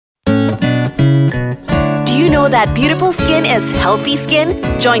know that beautiful skin is healthy skin?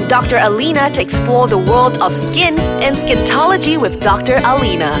 Join Dr. Alina to explore the world of skin in Skintology with Dr.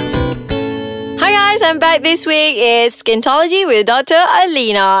 Alina. Hi guys, I'm back this week. It's Skintology with Dr.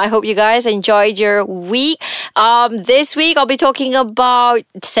 Alina. I hope you guys enjoyed your week. This week I'll be talking about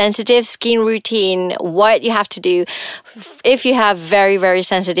sensitive skin routine, what you have to do if you have very, very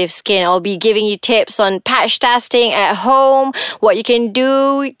sensitive skin. I'll be giving you tips on patch testing at home, what you can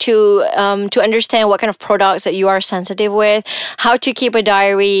do to understand what kind of products that you are sensitive with, how to keep a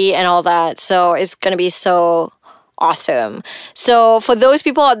diary and all that. So it's going to be so awesome. So for those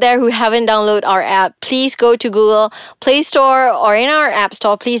people out there who haven't downloaded our app, please go to Google Play Store or in our App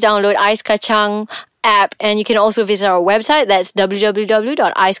Store. Please download Ais Kacang app, and you can also visit our website. That's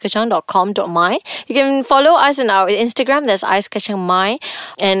www.aiskacang.com.my. You can follow us on our Instagram. That's Ais Kacang My,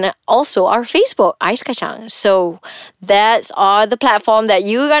 and also our Facebook, Ais Kacang. So that's all the platform that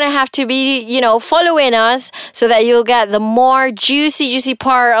you're gonna have to be, following us, so that you'll get the more juicy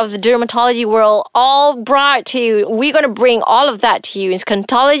part of the dermatology world all brought to you. We're gonna bring all of that to you in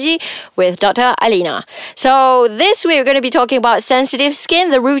Skintology with Dr. Alina. So this week we're gonna be talking about sensitive skin,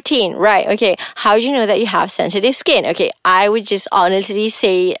 the routine, right? Okay, how do you know that you have sensitive skin? Okay, I would just honestly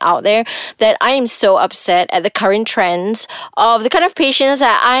say out there that I am so upset at the current trends of the kind of patients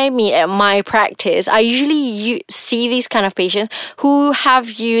that I meet at my practice. I usually see these kind of patients who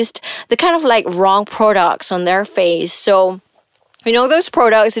have used the kind of like wrong products on their face. So those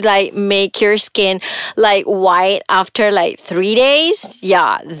products like make your skin like white after like 3 days?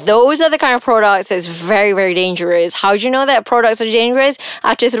 Yeah, those are the kind of products that's very, very dangerous. How do you know that products are dangerous?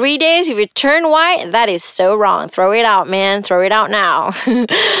 After 3 days, if you turn white, that is so wrong. Throw it out, man. Throw it out now.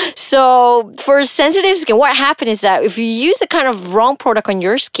 So for sensitive skin, what happens is that if you use the kind of wrong product on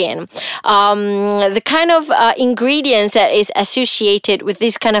your skin, the kind of ingredients that is associated with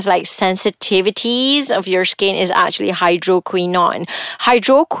these kind of like sensitivities of your skin is actually hydroquinone.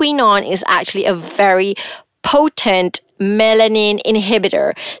 Hydroquinone is actually a very potent melanin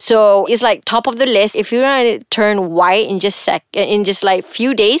inhibitor. So it's like top of the list. If you want to turn white in just like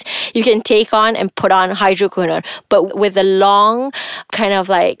few days, you can take on and put on hydroquinone. But with the long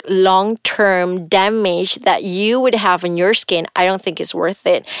term damage that you would have on your skin, I don't think it's worth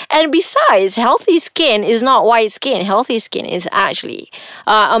it. And besides, healthy skin is not white skin. Healthy skin is actually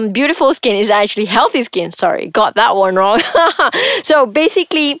beautiful skin is actually healthy skin. Sorry, got that one wrong. So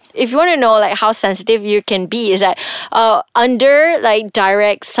basically, if you want to know like how sensitive you can be, is that under like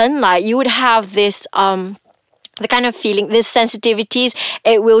direct sunlight, you would have this the kind of feeling, this sensitivities,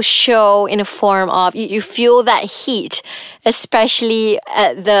 it will show in a form of you feel that heat, especially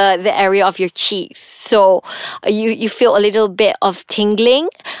at the area of your cheeks. So you feel a little bit of tingling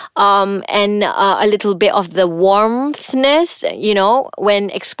and a little bit of the warmthness,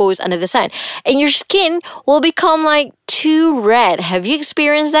 when exposed under the sun. And your skin will become like too red. Have you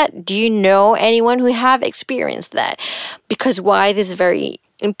experienced that? Do you know anyone who have experienced that? Because why this is very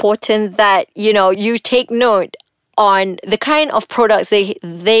important that, you take note on the kind of products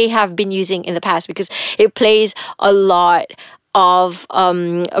they have been using in the past, because it plays a lot of a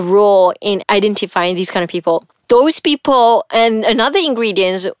role in identifying these kind of people. Those people, and another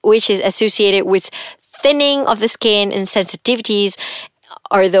ingredient which is associated with thinning of the skin and sensitivities,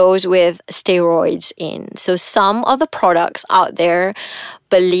 are those with steroids in. So some of the products out there,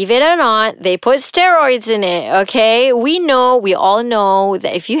 believe it or not, they put steroids in it, okay? We all know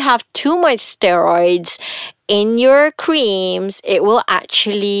that if you have too much steroids in your creams, it will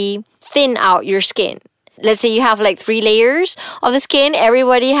actually thin out your skin. Let's say you have like 3 layers of the skin.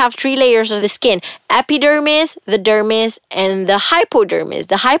 Everybody have 3 layers of the skin. Epidermis, the dermis, and the hypodermis.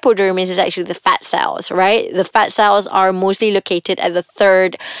 The hypodermis is actually the fat cells, right? The fat cells are mostly located at the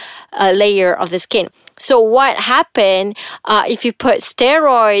 3rd layer of the skin. So what happened if you put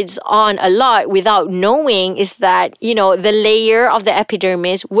steroids on a lot without knowing is that, the layer of the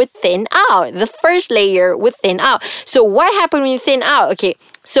epidermis would thin out. The first layer would thin out. So what happened when you thin out? Okay,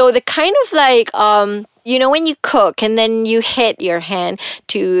 so the kind of like when you cook and then you hit your hand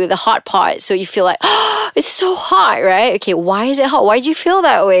to the hot pot, so you feel like, it's so hot, right? Okay, why is it hot? Why do you feel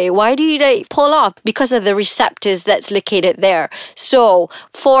that way? Why do you like pull off? Because of the receptors that's located there. So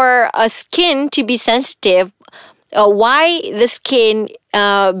for a skin to be sensitive, why the skin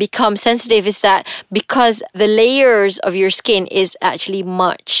becomes sensitive is that because the layers of your skin is actually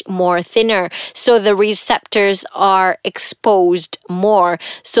much more thinner, so the receptors are exposed more.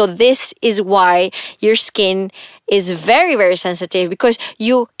 So this is why your skin is very, very sensitive, because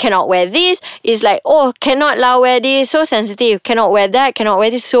you cannot wear this. It's like, cannot wear this, so sensitive. Cannot wear that, cannot wear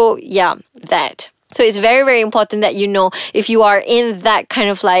this. So yeah, that. So it's very, very important that you know if you are in that kind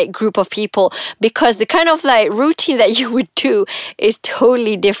of like group of people, because the kind of like routine that you would do is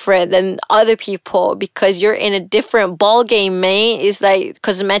totally different than other people, because you're in a different ball game, mate. It's like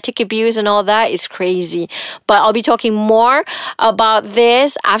cosmetic abuse and all that is crazy. But I'll be talking more about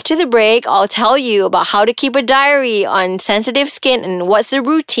this after the break. I'll tell you about how to keep a diary on sensitive skin and what's the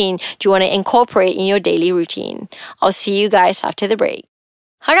routine do you want to incorporate in your daily routine. I'll see you guys after the break.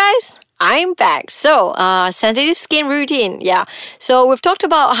 Hi guys, I'm back. So, sensitive skin routine. Yeah. So we've talked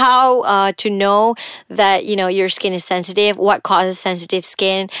about how to know that, your skin is sensitive, what causes sensitive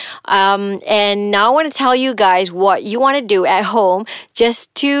skin. And now I want to tell you guys what you want to do at home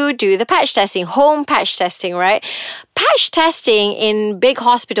just to do the patch testing, home patch testing, right? Patch testing in big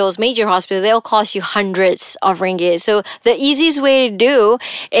hospitals, major hospitals, they'll cost you hundreds of ringgit. So the easiest way to do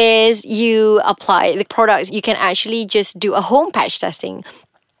is you apply the products. You can actually just do a home patch testing.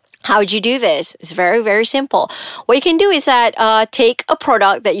 How would you do this? It's very, very simple. What you can do is that take a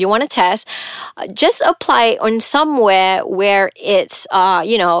product that you want to test, just apply it on somewhere where it's,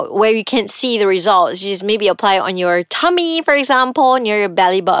 where you can see the results. You just maybe apply it on your tummy, for example, near your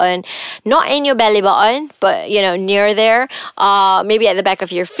belly button. Not in your belly button, but, near there. Maybe at the back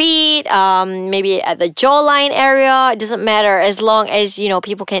of your feet, maybe at the jawline area. It doesn't matter as long as,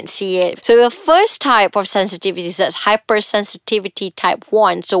 people can't see it. So the first type of sensitivity is that's hypersensitivity type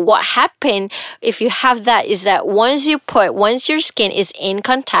 1. So what happened if you have that is that once your skin is in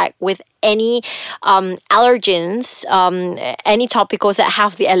contact with any allergens, any topicals that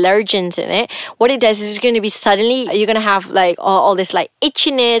have the allergens in it, what it does is it's going to be suddenly, you're going to have like all this like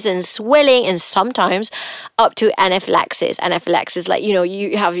itchiness and swelling and sometimes up to anaphylaxis. Anaphylaxis, like,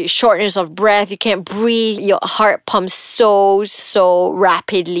 you have your shortness of breath, you can't breathe, your heart pumps so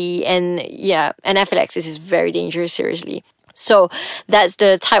rapidly, and yeah, anaphylaxis is very dangerous, seriously. So that's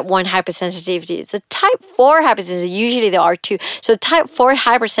the type 1 hypersensitivity. It's a type 4 hypersensitivity. Usually there are two. So type 4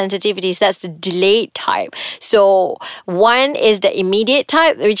 hypersensitivities, that's the delayed type. So one is the immediate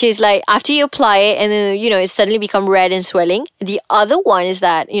type, which is like after you apply it and then, it suddenly become red and swelling. The other one is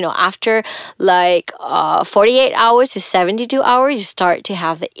that, after like 48 hours to 72 hours, you start to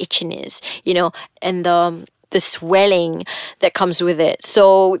have the itchiness, and the swelling that comes with it.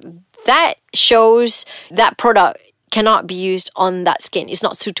 So that shows that product cannot be used on that skin. It's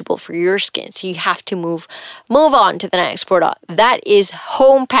not suitable for your skin. So you have to move on to the next product. That is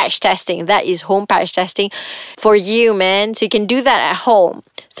home patch testing. That is home patch testing for you, man. So you can do that at home.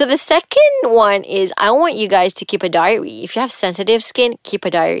 So the second one is I want you guys to keep a diary. If you have sensitive skin, keep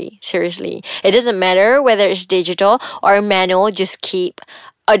a diary. Seriously. It doesn't matter whether it's digital or manual, just keep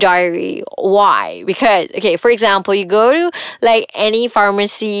a diary. Why? Because, okay, for example, you go to like any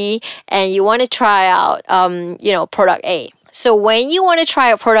pharmacy and you want to try out, product A. So when you want to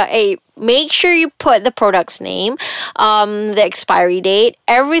try out product A, make sure you put the product's name, the expiry date,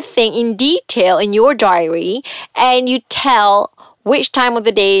 everything in detail in your diary, and you tell which time of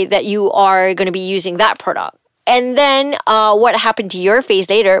the day that you are going to be using that product. And then what happened to your face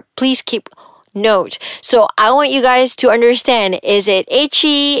later, please keep note. So I want you guys to understand, is it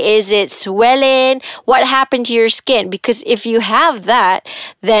itchy? Is it swelling? What happened to your skin? Because if you have that,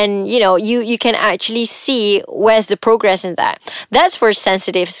 then, you can actually see where's the progress in that. That's for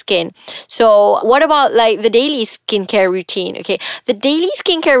sensitive skin. So what about like the daily skincare routine? Okay, the daily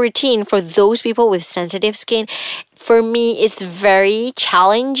skincare routine for those people with sensitive skin, for me, it's very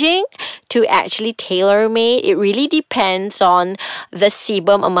challenging to actually tailor-made. It really depends on the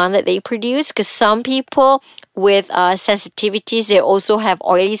sebum amount that they produce, because some people with sensitivities, they also have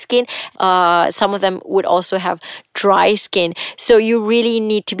oily skin. Some of them would also have dry skin. So you really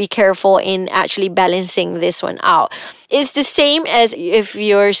need to be careful in actually balancing this one out. It's the same as if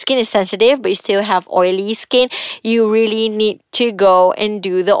your skin is sensitive but you still have oily skin. You really need to go and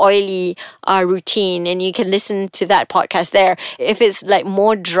do the oily routine, and you can listen to that podcast there. If it's like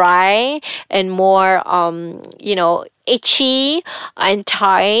more dry and more itchy and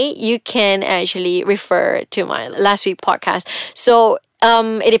tight, you can actually refer to my last week podcast. So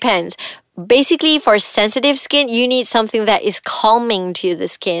it depends. Basically, for sensitive skin, you need something that is calming to the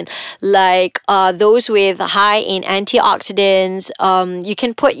skin, like those with high in antioxidants. You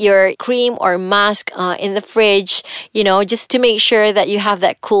can put your cream or mask in the fridge, just to make sure that you have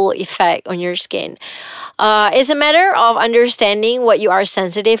that cool effect on your skin. It's a matter of understanding what you are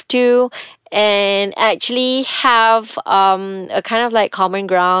sensitive to and actually have a kind of like common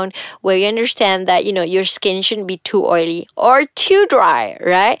ground where you understand that, your skin shouldn't be too oily or too dry,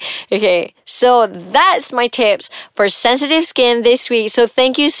 right? Okay, so that's my tips for sensitive skin this week. So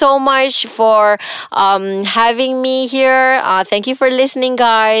thank you so much for having me here. Thank you for listening,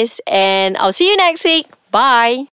 guys, and I'll see you next week. Bye.